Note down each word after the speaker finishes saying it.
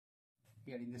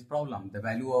Here in this problem, the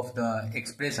value of the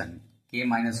expression k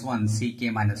minus 1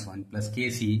 ck minus 1 plus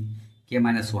kc k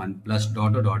minus 1 plus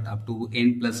dot dot dot up to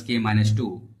n plus k minus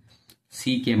 2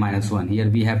 ck minus 1. Here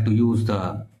we have to use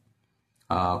the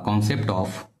concept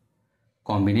of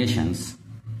combinations.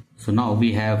 So now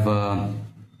we have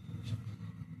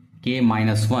k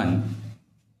minus 1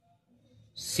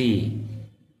 c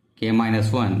k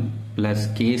minus 1 plus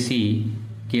kc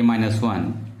k minus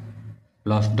 1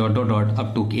 plus dot dot dot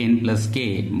up to n plus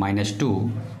k minus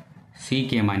 2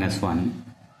 ck minus 1.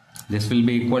 This will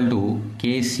be equal to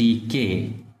kck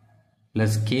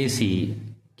plus kc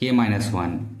k minus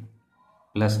 1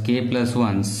 plus k plus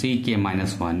 1 ck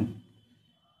minus 1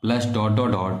 plus dot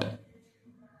dot dot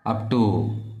up to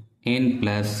n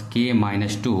plus k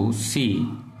minus 2 c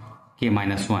k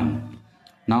minus 1.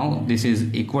 Now this is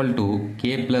equal to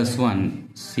k plus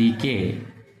 1 ck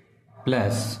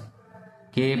plus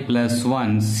k plus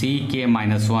 1 ck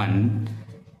minus 1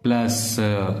 plus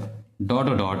dot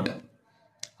dot dot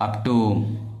up to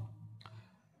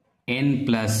n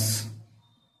plus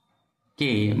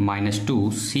k minus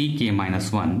 2 ck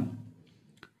minus 1.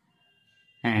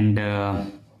 And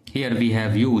here we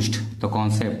have used the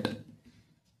concept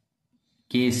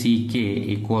kck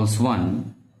equals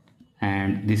 1,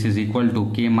 and this is equal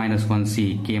to k minus 1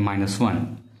 c k minus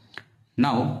 1.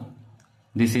 Now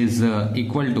this is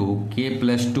equal to k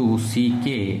plus 2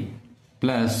 ck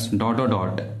plus dot dot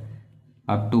dot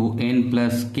up to n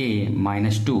plus k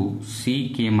minus 2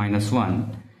 ck minus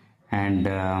 1, and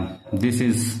this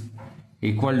is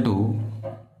equal to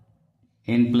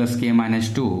n plus k minus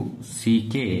 2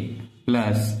 ck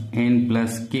plus n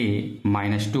plus k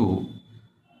minus 2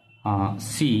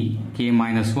 c k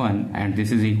minus 1, and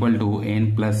this is equal to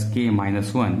n plus k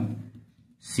minus 1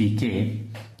 ck.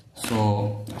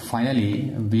 So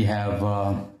finally we have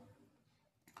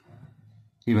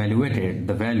evaluated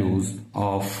the values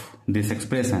of this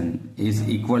expression is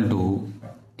equal to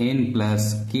n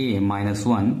plus k minus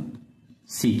 1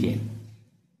 ck.